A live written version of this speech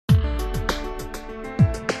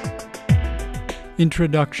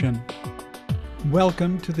Introduction.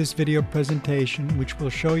 Welcome to this video presentation, which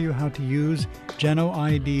will show you how to use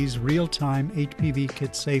GenoID's real-time HPV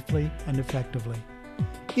kit safely and effectively.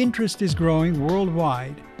 Interest is growing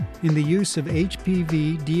worldwide in the use of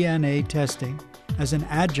HPV DNA testing as an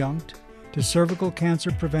adjunct to cervical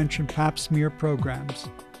cancer prevention Pap smear programs.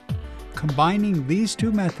 Combining these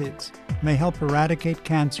two methods may help eradicate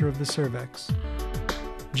cancer of the cervix.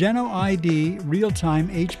 GenoID Real-Time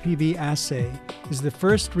HPV Assay is the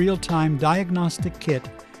first real-time diagnostic kit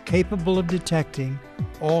capable of detecting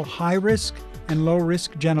all high-risk and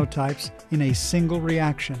low-risk genotypes in a single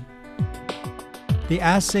reaction. The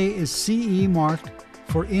assay is CE marked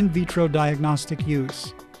for in vitro diagnostic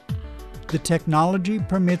use. The technology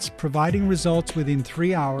permits providing results within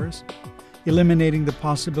 3 hours, eliminating the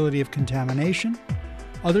possibility of contamination,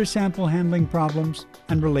 other sample handling problems,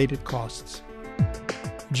 and related costs.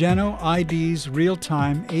 GenoID's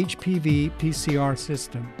real-time HPV PCR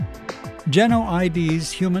system. GenoID's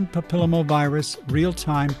human papillomavirus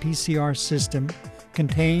real-time PCR system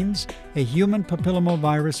contains a human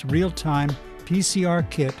papillomavirus real-time PCR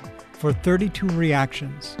kit for 32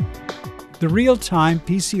 reactions. The real-time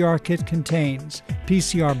PCR kit contains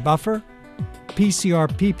PCR buffer, PCR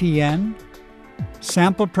PPN,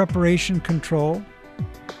 sample preparation control,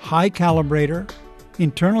 high calibrator,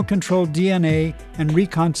 internal control DNA, and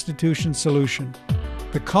reconstitution solution.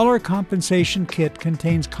 The color compensation kit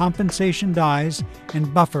contains compensation dyes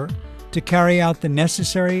and buffer to carry out the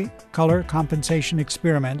necessary color compensation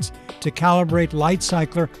experiments to calibrate light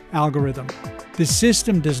cycler algorithm. The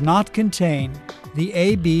system does not contain the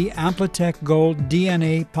AB Amplitech Gold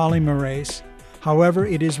DNA polymerase, however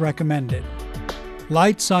it is recommended.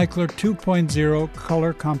 Light cycler 2.0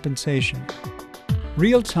 color compensation.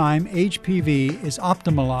 Real-time HPV is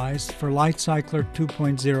optimized for Light Cycler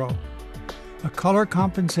 2.0. A color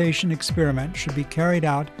compensation experiment should be carried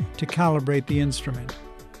out to calibrate the instrument.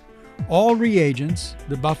 All reagents,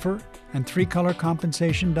 the buffer, and 3 color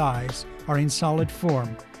compensation dyes are in solid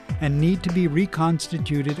form and need to be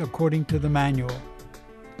reconstituted according to the manual.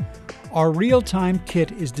 Our real-time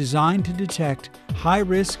kit is designed to detect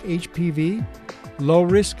high-risk HPV,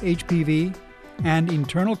 low-risk HPV, and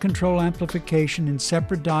internal control amplification in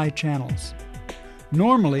separate dye channels.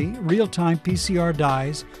 Normally, real-time PCR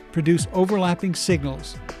dyes produce overlapping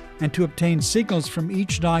signals, and to obtain signals from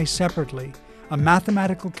each dye separately, a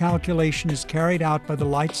mathematical calculation is carried out by the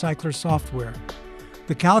light cycler software.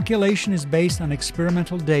 The calculation is based on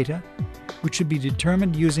experimental data, which should be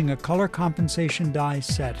determined using a color compensation dye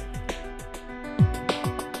set.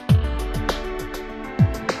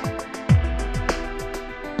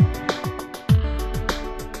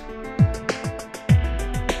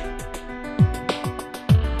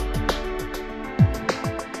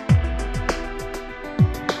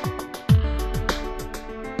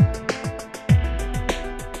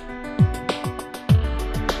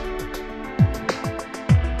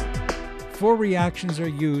 Four reactions are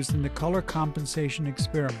used in the color compensation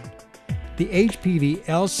experiment. The HPV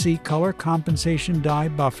LC color compensation dye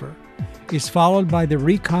buffer is followed by the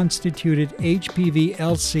reconstituted HPV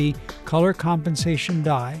LC color compensation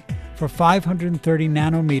dye for 530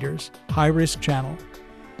 nanometers high-risk channel,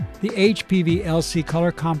 the HPV LC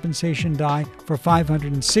color compensation dye for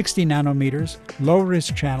 560 nanometers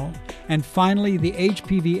low-risk channel, and finally the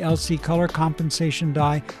HPV LC color compensation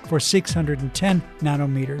dye for 610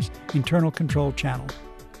 nanometers internal control channel.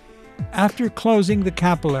 After closing the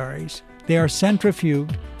capillaries, they are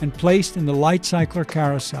centrifuged and placed in the light cycler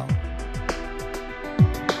carousel.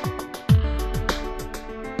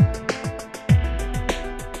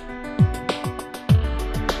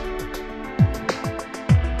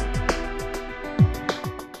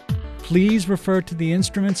 Please refer to the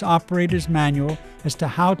instrument's operator's manual as to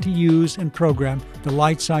how to use and program the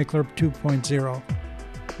Light Cycler 2.0.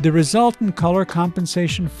 The resultant color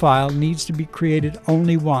compensation file needs to be created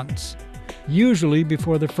only once, usually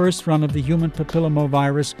before the first run of the human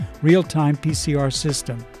papillomavirus real-time PCR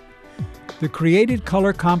system. The created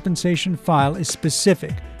color compensation file is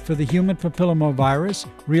specific for the human papillomavirus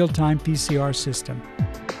real-time PCR system.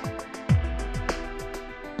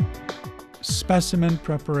 Specimen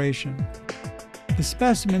preparation. The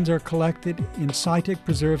specimens are collected in Cytic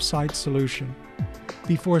preserved site solution.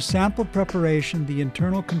 Before sample preparation, the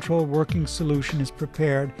internal control working solution is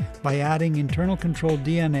prepared by adding internal control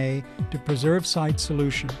DNA to preserved site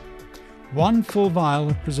solution. 1 full vial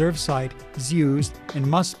of preserved site is used and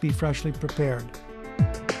must be freshly prepared.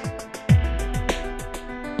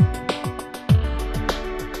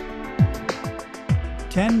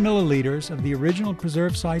 10 milliliters of the original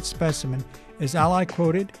preserved site specimen is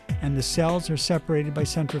ali-coated and the cells are separated by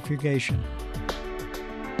centrifugation.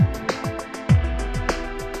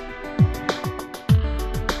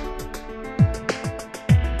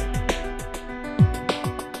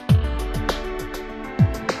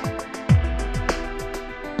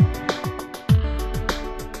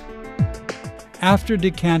 After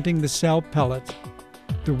decanting the cell pellet,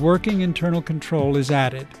 the working internal control is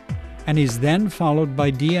added and is then followed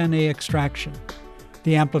by DNA extraction,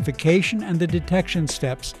 the amplification and the detection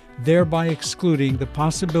steps, thereby excluding the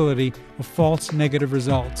possibility of false negative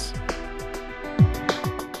results.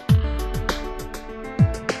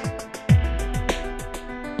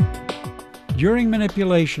 During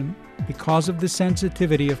manipulation, because of the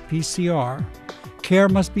sensitivity of PCR, care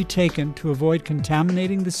must be taken to avoid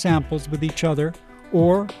contaminating the samples with each other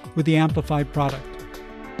or with the amplified product.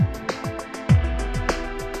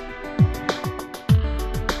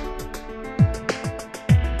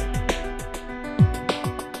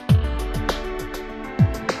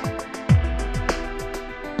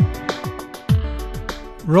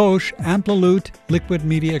 Roche Amplilute Liquid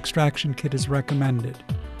Media Extraction Kit is recommended.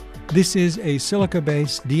 This is a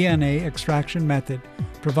silica-based DNA extraction method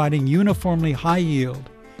providing uniformly high yield,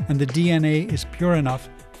 and the DNA is pure enough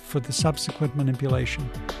for the subsequent manipulation.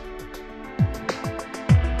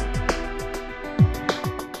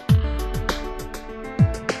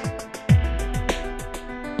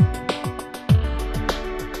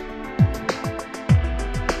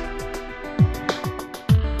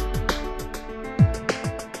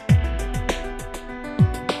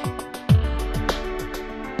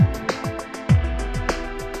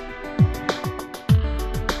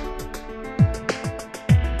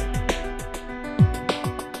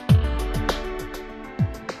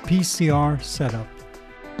 PCR setup.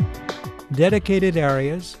 Dedicated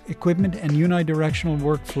areas, equipment, and unidirectional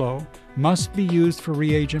workflow must be used for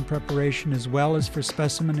reagent preparation as well as for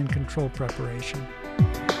specimen and control preparation.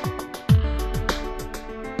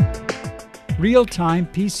 Real-time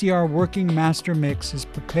PCR working master mix is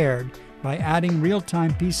prepared by adding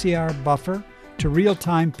real-time PCR buffer to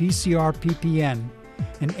real-time PCR PPN.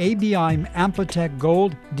 An ABI Amplitech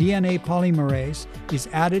Gold DNA polymerase is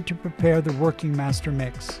added to prepare the working master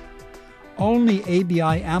mix. Only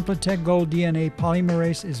ABI Amplitech Gold DNA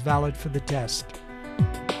polymerase is valid for the test.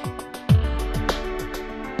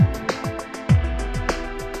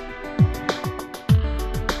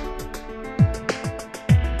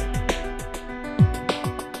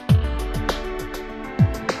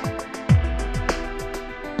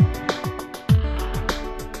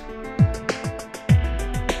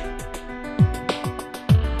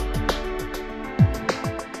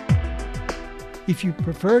 If you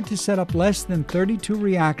prefer to set up less than 32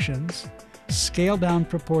 reactions, scale down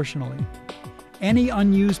proportionally. Any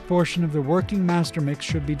unused portion of the working master mix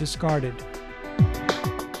should be discarded.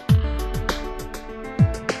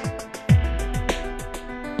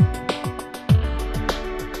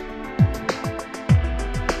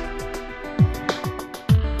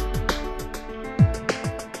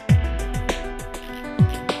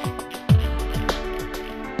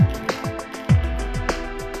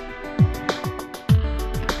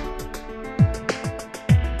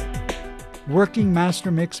 Working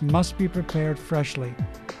master mix must be prepared freshly.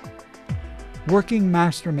 Working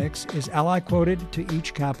master mix is aliquoted to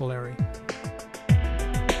each capillary.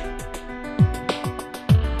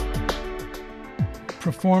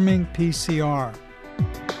 Performing PCR.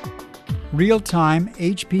 Real-time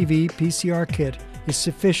HPV PCR kit is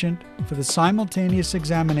sufficient for the simultaneous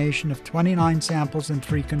examination of 29 samples and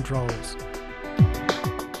 3 controls.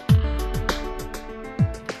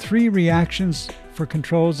 3 reactions for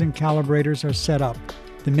controls and calibrators are set up: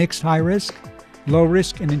 the mixed high-risk,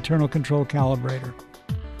 low-risk, and internal control calibrator.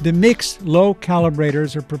 The mixed low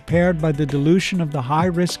calibrators are prepared by the dilution of the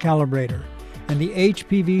high-risk calibrator, and the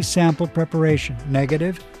HPV sample preparation,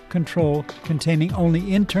 negative control containing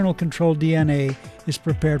only internal control DNA, is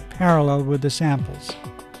prepared parallel with the samples.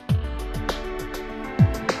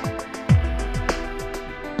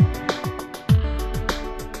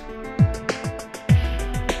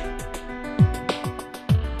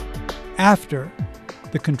 After,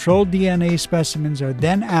 the controlled DNA specimens are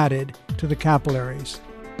then added to the capillaries.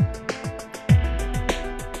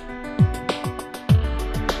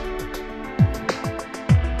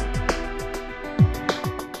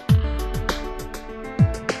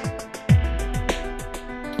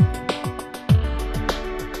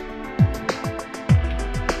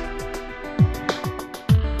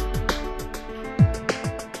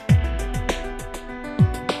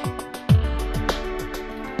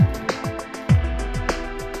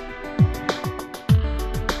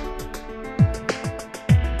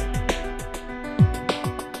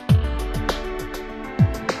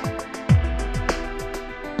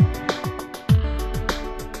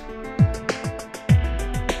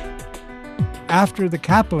 After the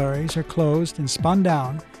capillaries are closed and spun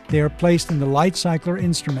down, they are placed in the light cycler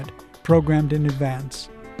instrument programmed in advance.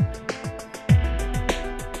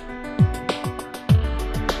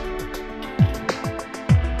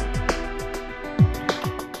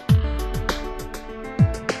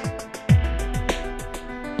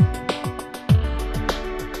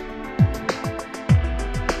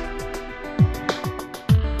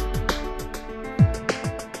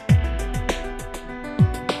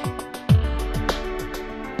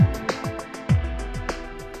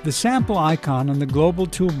 The sample icon on the global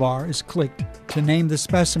toolbar is clicked to name the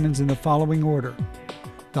specimens in the following order: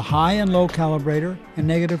 the high and low calibrator and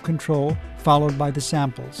negative control, followed by the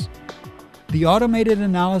samples. The automated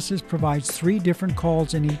analysis provides 3 different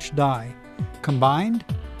calls in each die: combined,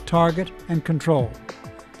 target, and control.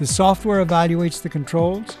 The software evaluates the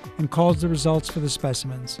controls and calls the results for the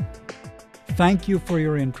specimens. Thank you for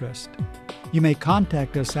your interest. You may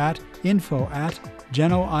contact us at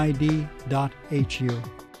info@genoid.hu.